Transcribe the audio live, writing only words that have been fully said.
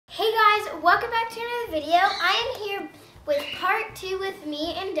welcome back to another video. I am here with part 2 with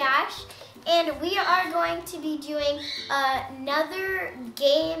me and Dash, and we are going to be doing another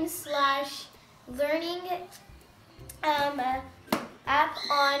game slash learning app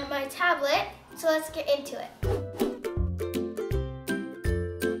on my tablet. So let's get into it.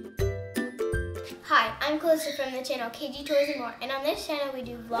 Hi, I'm Kallissa from the channel KG Toys and More, and on this channel we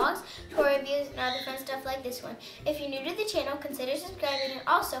do vlogs, toy reviews, and other fun stuff like this one. If you're new to the channel, consider subscribing, and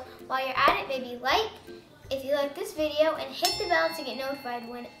also, while you're at it, maybe like if you like this video and hit the bell to get notified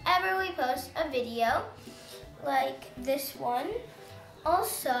whenever we post a video like this one.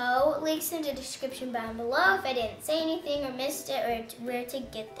 Also, links in the description down below if I didn't say anything or missed it or where to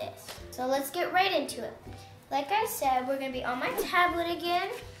get this. So let's get right into it. Like I said, we're going to be on my tablet again.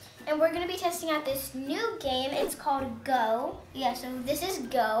 And we're going to be testing out this new game. It's called Go. Yeah, so this is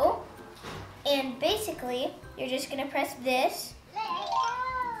Go. And basically, you're just going to press this.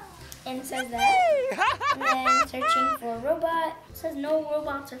 And it says that. And then searching for a robot. It says no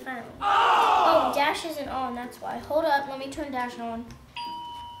robots are found. Oh, Dash isn't on, that's why. Hold up, let me turn Dash on.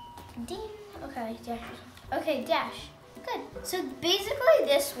 Ding. Okay, Dash. Okay, Dash. Good. So basically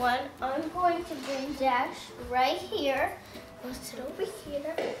this one, I'm going to bring Dash right here. We'll sit over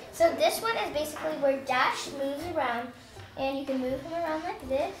here. So this one is basically where Dash moves around, and you can move him around like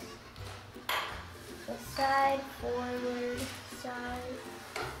this. So side, forward, side,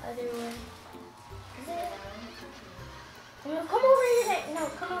 other way. No, come over here. No,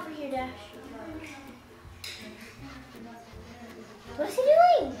 come over here, Dash. What is he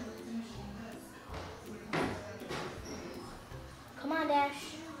doing? Come on,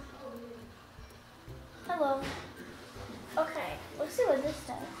 Dash. Hello. Okay, let's see what this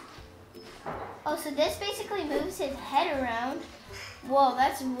does. Oh, so this basically moves his head around. Whoa,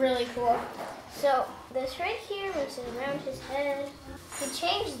 that's really cool. So this right here moves it around his head. You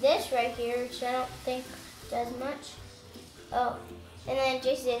change this right here, which I don't think does much. Oh, and then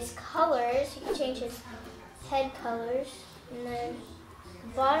just his colors. You can change his head colors. And then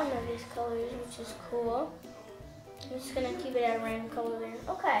the bottom of his colors, which is cool. I'm just gonna keep it at a random color there.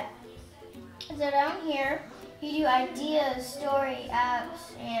 Okay, so down here, you do ideas, story,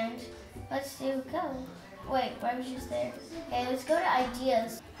 apps, and let's do Go. Wait, I was just there. Okay, let's go to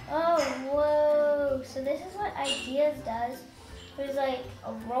ideas. Oh, whoa. So this is what ideas does. There's like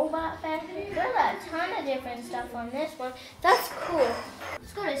a robot factory. There's a ton of different stuff on this one. That's cool.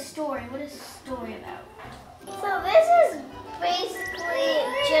 Let's go to story. What is story about? So this is basically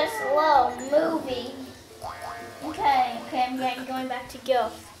just a little movie. Okay, I'm going back to Go.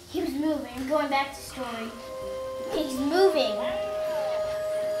 He was moving. I'm going back to story. Okay, he's moving.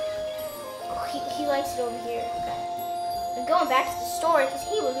 Oh, he likes it over here. Okay. I'm going back to the story because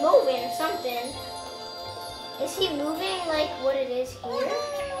he was moving or something. Is he moving like what it is here?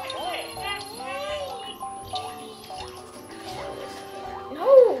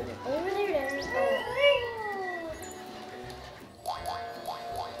 No, over there.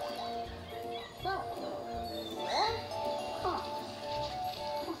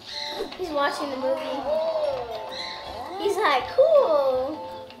 He's watching the movie. He's like, cool.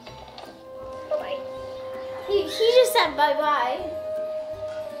 Bye-bye. He just said bye-bye.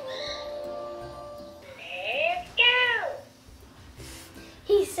 Let's go.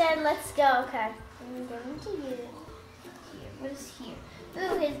 He said, let's go. Okay. I'm going to use it. Here. What is here?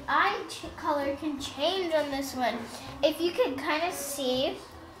 Ooh, his eye color can change on this one. If you can kind of see,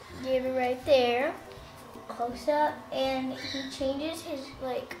 give it right there, close up, and he changes his,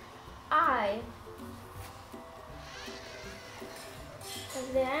 like, eye.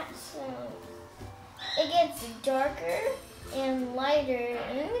 Like that, so it gets darker and lighter,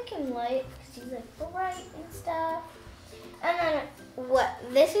 and then we can light because he's like bright and stuff. And then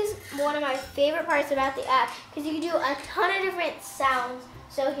this is one of my favorite parts about the app because you can do a ton of different sounds.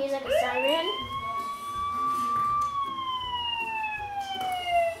 So here's like a siren,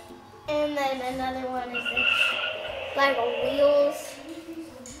 and then another one is this, like wheels,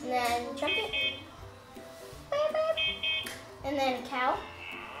 and then trumpet. And then a cow.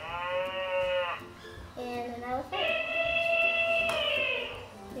 And an elephant.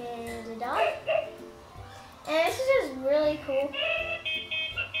 And a dog. And this is just really cool.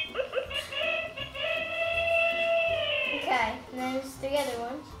 Okay, and then there's 3 other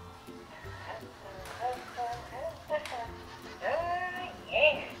ones.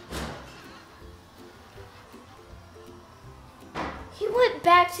 He went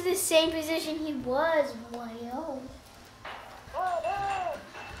back to the same position he was. Wow.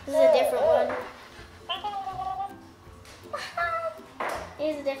 This is a different one.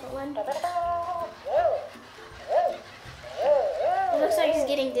 Here's a different one. looks like he's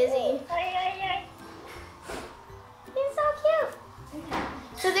getting dizzy. He's so cute. Okay.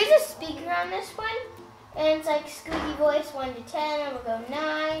 So there's a speaker on this one, and it's like squeaky voice 1 to 10. I'm gonna go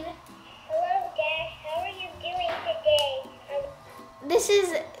 9. Hello, Dash. How are you doing today? This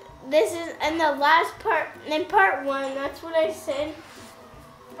is in the last part, in part 1. That's what I said,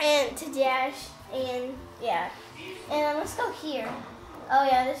 and to Dash, and yeah. And let's go here. Oh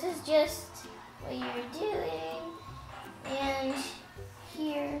yeah, this is just what you're doing, and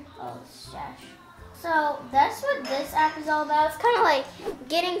here, oh, Dash. So that's what this app is all about. It's kind of like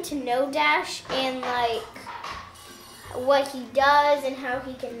getting to know Dash and like what he does and how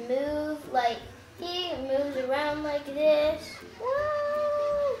he can move. Like he moves around like this.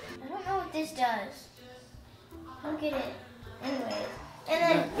 Whoa! I don't know what this does. I'll get it. Anyways, and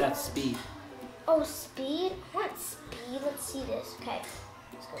then that's speed. Oh, speed? I want speed. Let's see this. Okay,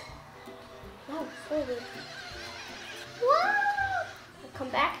 let's go. Oh, really? Whoa! Come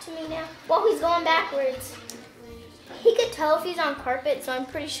back to me now. Well, he's going backwards. He could tell if he's on carpet, so I'm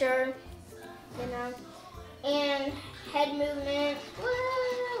pretty sure, you know. And head movement.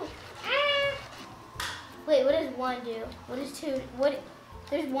 Whoa! Ah! Wait, what does 1 do? What does 2? What?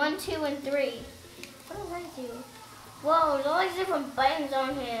 There's 1, 2, and 3. What does I do? Whoa, there's all these different buttons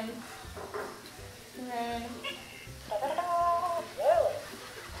on him. And then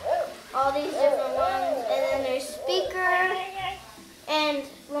all these different ones. And then there's speaker. And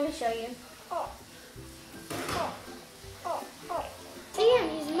let me show you. Damn,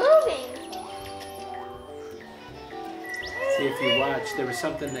 he's moving. See, if you watch, there was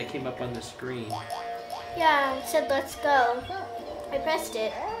something that came up on the screen. Yeah, it said let's go. I pressed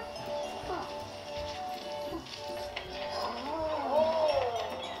it.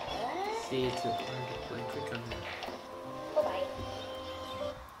 See, it's a part to play. Click on that.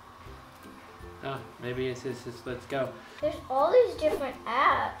 Oh, maybe it says let's go. There's all these different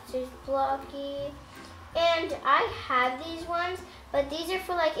apps. There's Blocky. And I have these ones, but these are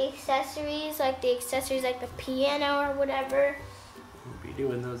for like accessories, like the accessories like the piano or whatever. We'll be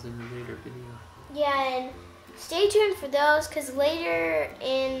doing those in a later video. Yeah, and stay tuned for those because later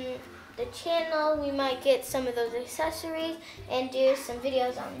in the channel we might get some of those accessories and do some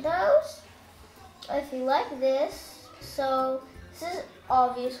videos on those. If you like this, so this is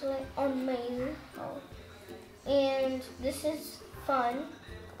obviously amazing. Oh. And this is fun.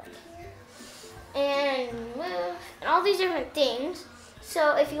 And move, and all these different things.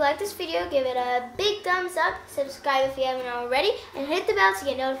 So if you like this video, give it a big thumbs up, subscribe if you haven't already, and hit the bell to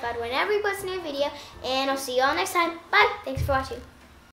get notified whenever we post a new video. And I'll see you all next time. Bye. Thanks for watching.